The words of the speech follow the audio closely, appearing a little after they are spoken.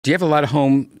Do you have a lot of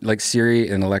home like Siri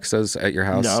and Alexas at your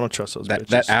house? No, I don't trust those bitches.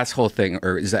 That asshole thing,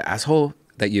 or is that asshole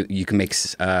that you can make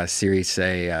Siri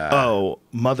say? Oh,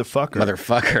 motherfucker.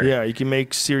 Motherfucker. Yeah, you can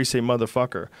make Siri say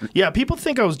motherfucker. Yeah, people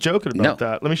think I was joking about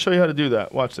that. Let me show you how to do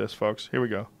that. Watch this, folks. Here we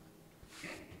go.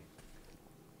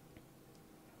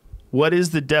 What is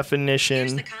the definition?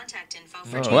 Here's the contact info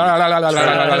for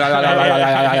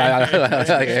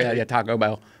Yeah, Taco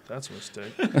Bell. That's a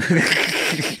mistake.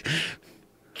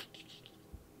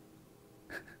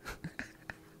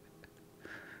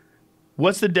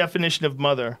 What's the definition of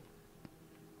mother?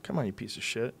 Come on, you piece of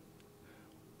shit.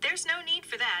 There's no need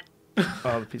for that.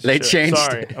 Oh, the piece They of shit. changed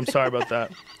Sorry, it. I'm sorry about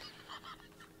that.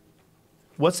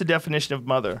 What's the definition of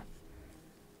mother?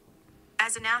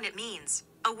 As a noun, it means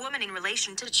a woman in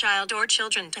relation to a child or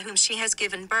children to whom she has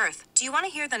given birth. Do you want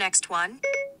to hear the next one?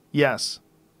 Yes.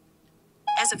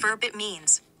 As a verb, it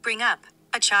means bring up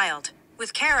a child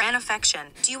with care and affection.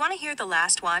 Do you want to hear the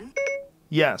last one?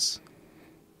 Yes.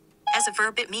 As a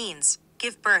verb, it means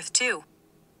give birth to.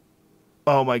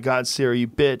 Oh my God, Siri, you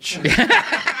bitch!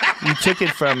 You took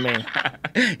it from me.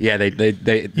 Yeah, they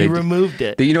removed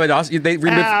it. You know what else? They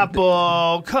removed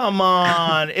Apple, come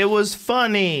on! It was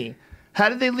funny. How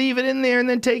did they leave it in there and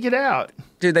then take it out?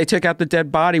 Dude, they took out the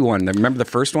dead body one. Remember the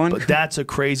first one? But that's a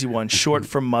crazy one. Short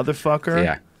for motherfucker.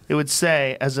 Yeah. It would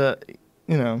say as a,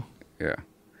 you know. Yeah.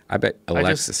 I bet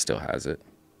Alexa still has it.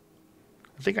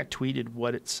 I think I tweeted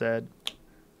what it said.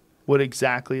 What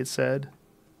exactly it said.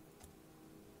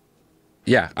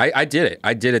 Yeah, I did it.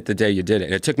 I did it the day you did it.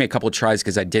 And it took me a couple of tries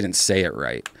because I didn't say it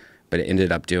right, but it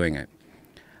ended up doing it.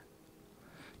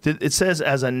 It says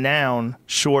as a noun,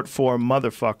 short for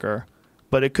motherfucker,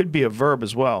 but it could be a verb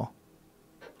as well.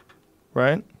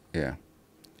 Right? Yeah.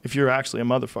 If you're actually a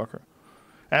motherfucker.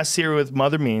 Ask Siri what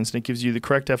mother means, and it gives you the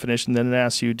correct definition. Then it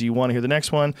asks you, do you want to hear the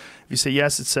next one? If you say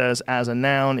yes, it says as a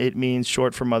noun, it means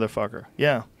short for motherfucker.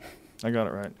 Yeah, I got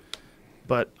it right.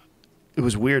 But it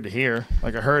was weird to hear.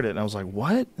 Like, I heard it, and I was like,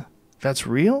 what? That's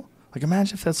real? Like,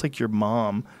 imagine if that's like your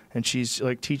mom, and she's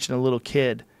like teaching a little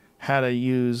kid how to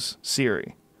use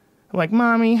Siri. I'm like,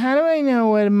 Mommy, how do I know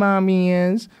what mommy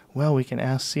is? Well, we can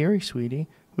ask Siri, sweetie.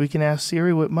 We can ask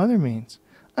Siri what mother means.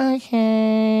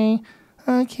 Okay,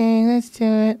 let's do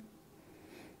it.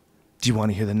 Do you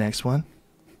want to hear the next one?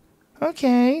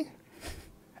 Okay.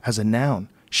 As a noun,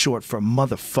 short for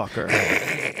motherfucker.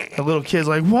 The little kid's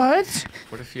like, what?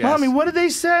 What if you Mommy, ask, what did they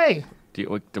say?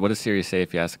 what does Siri say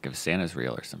if you ask if Santa's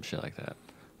real or some shit like that?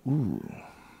 Ooh,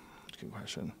 good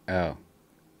question. Oh.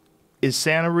 Is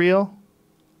Santa real?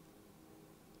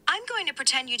 I'm going to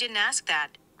pretend you didn't ask that.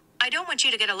 I don't want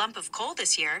you to get a lump of coal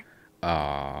this year.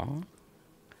 Aww.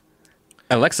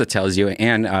 Alexa tells you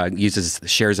and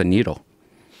shares a needle.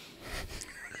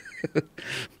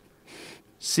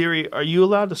 Siri, are you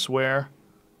allowed to swear?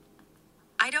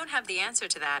 I don't have the answer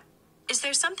to that. Is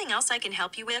there something else I can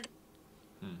help you with?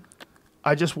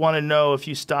 I just want to know if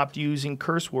you stopped using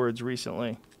curse words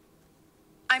recently.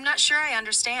 I'm not sure I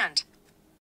understand.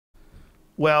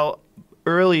 Well,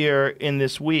 earlier in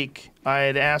this week, I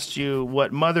had asked you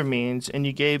what mother means, and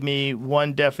you gave me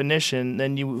one definition.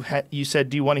 Then you said,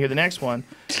 do you want to hear the next one?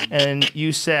 And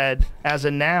you said, as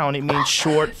a noun, it means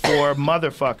short for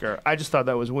motherfucker. I just thought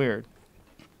that was weird.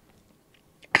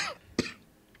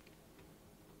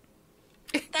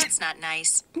 That's not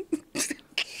nice.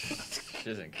 She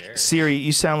doesn't care. Siri,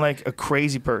 you sound like a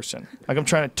crazy person. Like, I'm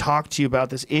trying to talk to you about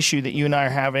this issue that you and I are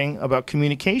having about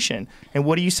communication. And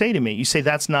what do you say to me? You say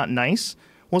that's not nice?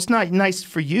 Well, it's not nice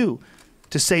for you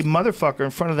to say motherfucker in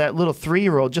front of that little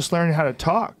 3-year-old just learning how to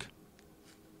talk.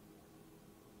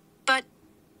 But.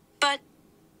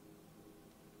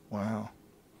 Wow.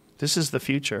 This is the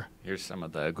future. Here's some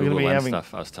of the gonna Google be Lens having-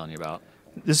 stuff I was telling you about.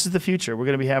 This is the future. We're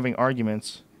going to be having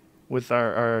arguments with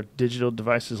our digital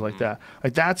devices like that.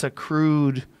 Like, that's a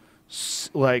crude,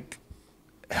 like,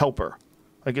 helper.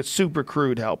 Like, it's super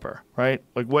crude helper, right?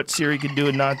 Like, what Siri can do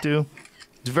and not do,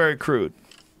 it's very crude.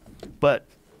 But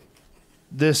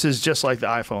this is just like the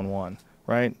iPhone 1,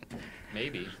 right?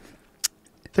 Maybe.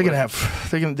 They're gonna have.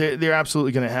 They're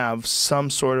absolutely gonna have some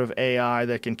sort of AI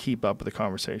that can keep up with the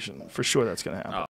conversation. For sure, that's gonna happen.